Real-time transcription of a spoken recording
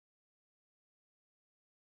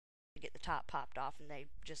get the top popped off, and they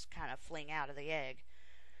just kind of fling out of the egg.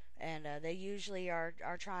 And they usually are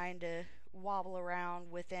trying to wobble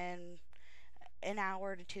around within an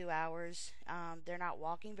hour to 2 hours. They're not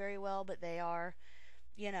walking very well, but they are,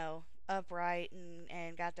 upright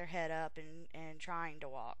and got their head up and trying to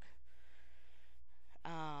walk.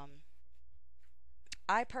 Um,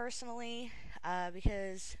 I personally,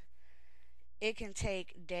 because it can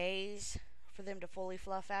take days for them to fully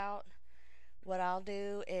fluff out, what I'll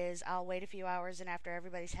do is I'll wait a few hours, and after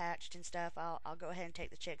everybody's hatched and stuff, I'll go ahead and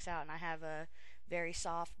take the chicks out, and I have a very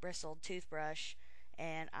soft bristled toothbrush,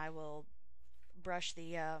 and I will brush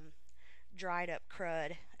the dried up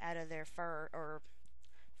crud out of their fur or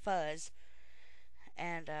fuzz,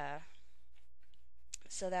 and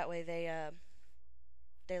so that way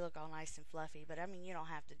they look all nice and fluffy. But I mean, you don't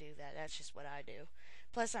have to do that. That's just what I do.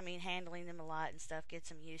 Plus, I mean, handling them a lot and stuff gets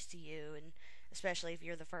them used to you, and especially if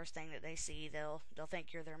you're the first thing that they see, they'll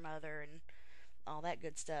think you're their mother and all that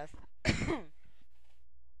good stuff.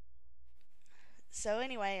 So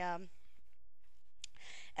anyway,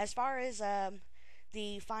 as far as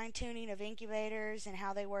the fine tuning of incubators and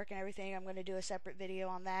how they work and everything, I'm going to do a separate video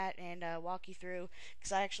on that and walk you through,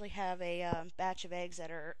 because I actually have a batch of eggs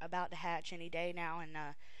that are about to hatch any day now, and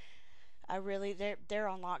they're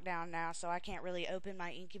on lockdown now, so I can't really open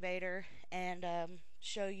my incubator and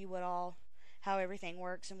show you how everything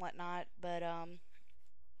works and whatnot. But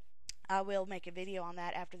I will make a video on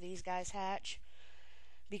that after these guys hatch,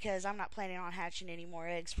 because I'm not planning on hatching any more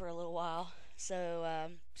eggs for a little while. So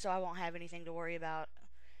I won't have anything to worry about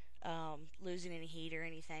losing any heat or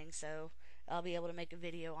anything. So I'll be able to make a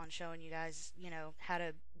video on showing you guys, how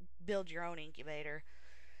to build your own incubator.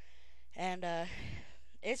 And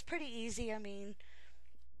it's pretty easy. I mean,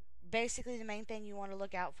 basically the main thing you want to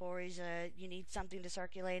look out for is you need something to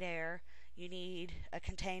circulate air. You need a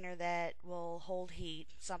container that will hold heat,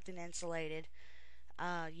 something insulated.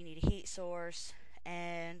 You need a heat source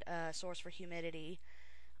and a source for humidity,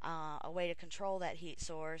 a way to control that heat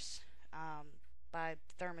source by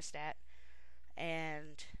thermostat,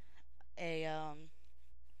 and a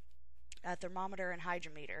thermometer and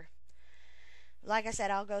hydrometer. Like I said,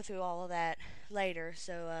 I'll go through all of that later.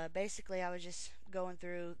 So basically, I was just going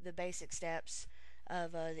through the basic steps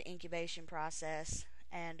of the incubation process.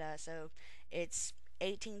 And so it's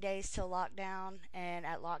 18 days till lockdown, and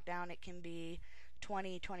at lockdown it can be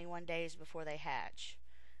 20, 21 days before they hatch.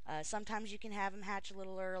 Sometimes you can have them hatch a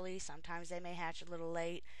little early, sometimes they may hatch a little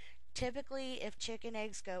late. Typically, if chicken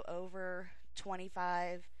eggs go over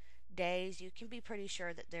 25 days, you can be pretty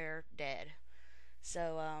sure that they're dead.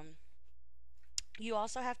 So, you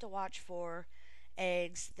also have to watch for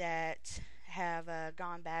eggs that have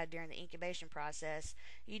gone bad during the incubation process.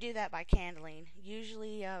 You do that by candling.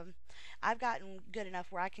 Usually, I've gotten good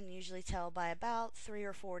enough where I can usually tell by about 3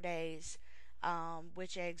 or 4 days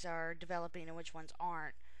which eggs are developing and which ones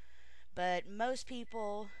aren't. But most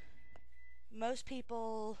people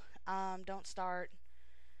don't start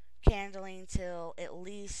candling till at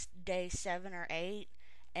least day 7 or 8,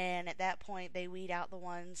 and at that point they weed out the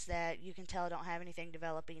ones that you can tell don't have anything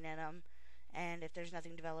developing in them. And if there's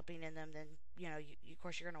nothing developing in them, then of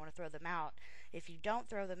course you're going to want to throw them out. If you don't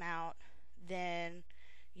throw them out, then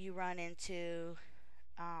you run into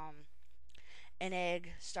an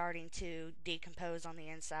egg starting to decompose on the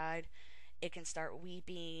inside. It can start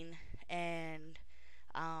weeping and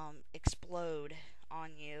explode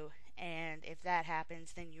on you. And if that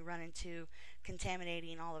happens, then you run into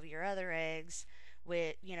contaminating all of your other eggs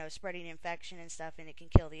with, spreading infection and stuff, and it can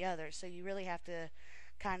kill the others. So you really have to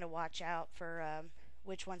kind of watch out for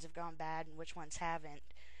which ones have gone bad and which ones haven't.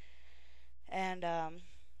 And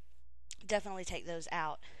definitely take those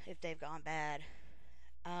out if they've gone bad.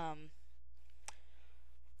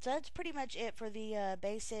 So that's pretty much it for the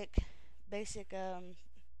basic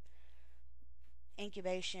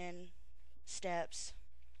incubation steps.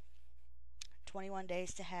 21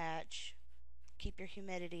 days to hatch. Keep your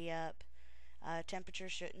humidity up. Temperature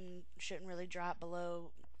shouldn't really drop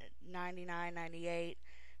below 99, 98.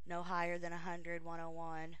 No higher than 100,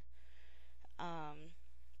 101.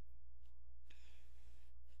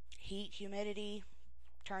 Heat, humidity,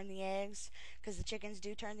 turn the eggs, because the chickens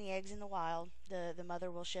do turn the eggs in the wild. The mother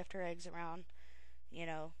will shift her eggs around,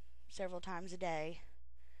 several times a day.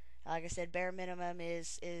 Like I said, bare minimum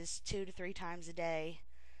is 2 to 3 times a day.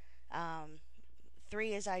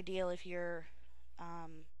 3 is ideal if you're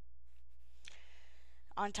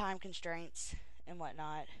on time constraints and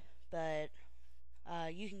whatnot, but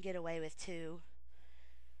you can get away with 2.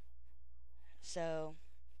 So,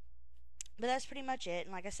 but that's pretty much it.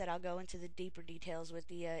 And like I said, I'll go into the deeper details with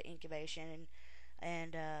the incubation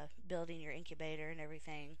and building your incubator and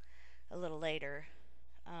everything. a little later,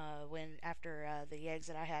 when after the eggs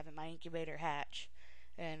that I have in my incubator hatch,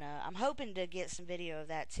 and I'm hoping to get some video of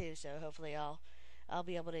that too. So hopefully I'll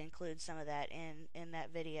be able to include some of that in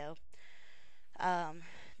that video. Um,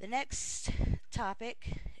 the next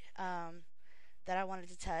topic that I wanted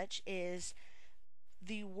to touch is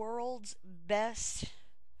the world's best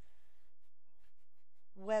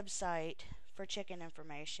website for chicken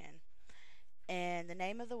information. And the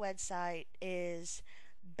name of the website is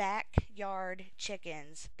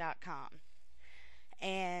backyardchickens.com.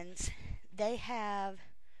 And they have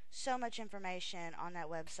so much information on that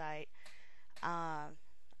website.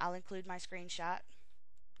 I'll include my screenshot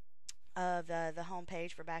of the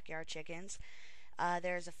homepage for Backyard Chickens.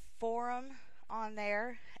 There's a forum on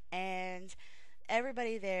there, and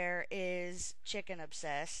everybody there is chicken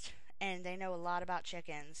obsessed, and they know a lot about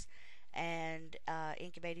chickens and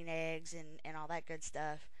incubating eggs and all that good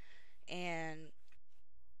stuff. And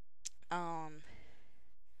um,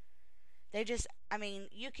 they just, I mean,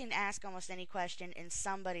 you can ask almost any question, and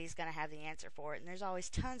somebody's going to have the answer for it. And there's always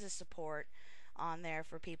tons of support on there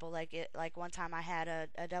for people. Like one time I had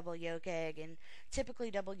a double yolk egg, and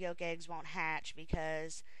typically double yolk eggs won't hatch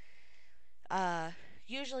because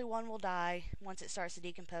usually one will die once it starts to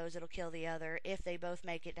decompose. It'll kill the other. If they both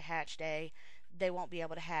make it to hatch day, they won't be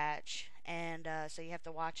able to hatch, and so you have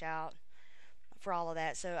to watch out for all of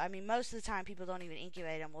that. So I mean, most of the time people don't even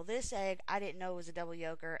incubate them. Well, this egg I didn't know was a double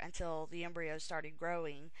yolker until the embryos started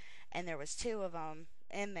growing, and there was two of them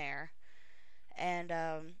in there, and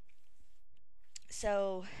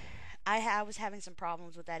so I was having some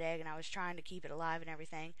problems with that egg, and I was trying to keep it alive and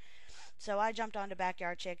everything. So I jumped onto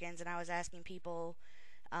Backyard Chickens, and I was asking people,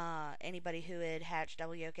 anybody who had hatched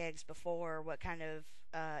double yolk eggs before, what kind of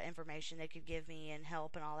information they could give me and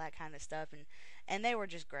help and all that kind of stuff. And they were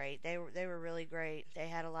just great. They were really great. They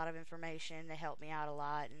had a lot of information. They helped me out a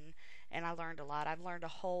lot, and I learned a lot. I've learned a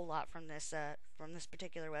whole lot from this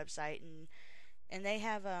particular website, and they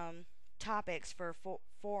have topics for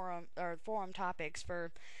forum topics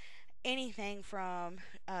for anything from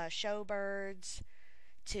showbirds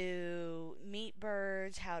to meat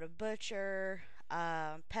birds, how to butcher,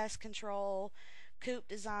 pest control, coop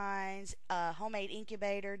designs, homemade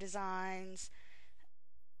incubator designs,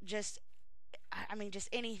 just, I mean, just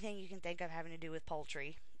anything you can think of having to do with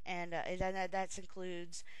poultry. And that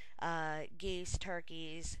includes geese,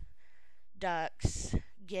 turkeys, ducks,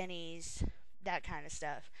 guineas, that kind of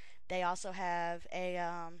stuff. They also have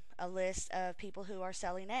a list of people who are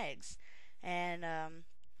selling eggs, and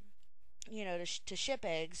to ship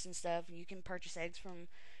eggs and stuff. You can purchase eggs from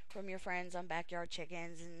your friends on Backyard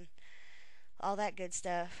Chickens and all that good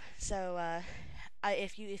stuff. So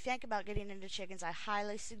if you think about getting into chickens, I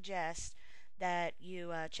highly suggest that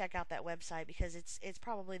you check out that website, because it's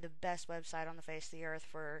probably the best website on the face of the earth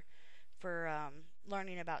for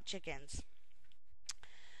learning about chickens.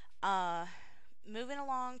 Moving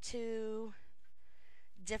along to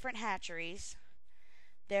different hatcheries,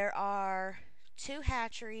 there are two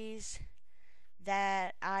hatcheries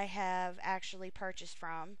that I have actually purchased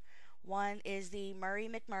from. One is the Murray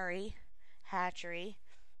McMurray hatchery,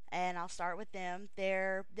 and I'll start with them.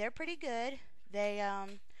 They're pretty good. They have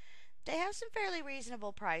some fairly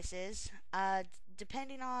reasonable prices,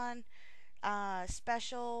 depending on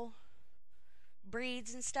special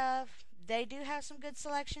breeds and stuff. They do have some good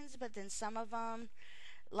selections, but then some of them,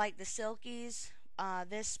 like the Silkies,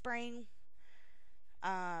 this spring,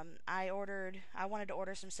 I wanted to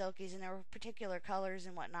order some Silkies, and there were particular colors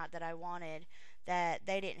and whatnot that I wanted that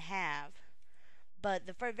they didn't have. But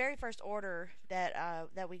the very first order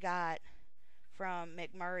that we got from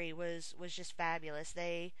McMurray was just fabulous.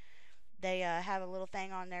 They have a little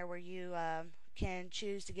thing on there where you can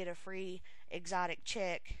choose to get a free exotic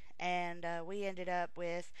chick, and we ended up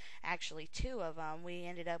with actually two of them. We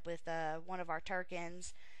ended up with one of our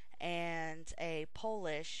Turkins and a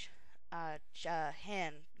Polish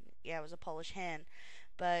hen. Yeah, it was a Polish hen,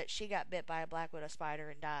 but she got bit by a black widow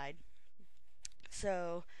spider and died.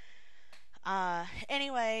 So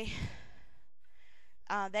anyway,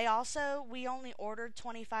 we only ordered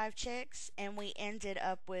 25 chicks, and we ended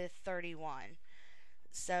up with 31.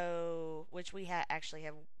 So, which we actually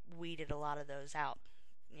have weeded a lot of those out,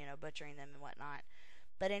 butchering them and whatnot.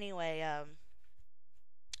 But anyway,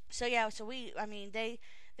 so yeah,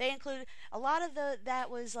 they include a lot of that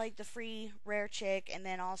was like the free rare chick, and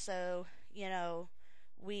then also,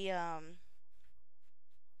 we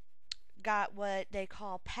got what they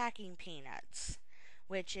call packing peanuts,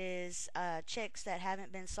 which is chicks that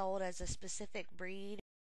haven't been sold as a specific breed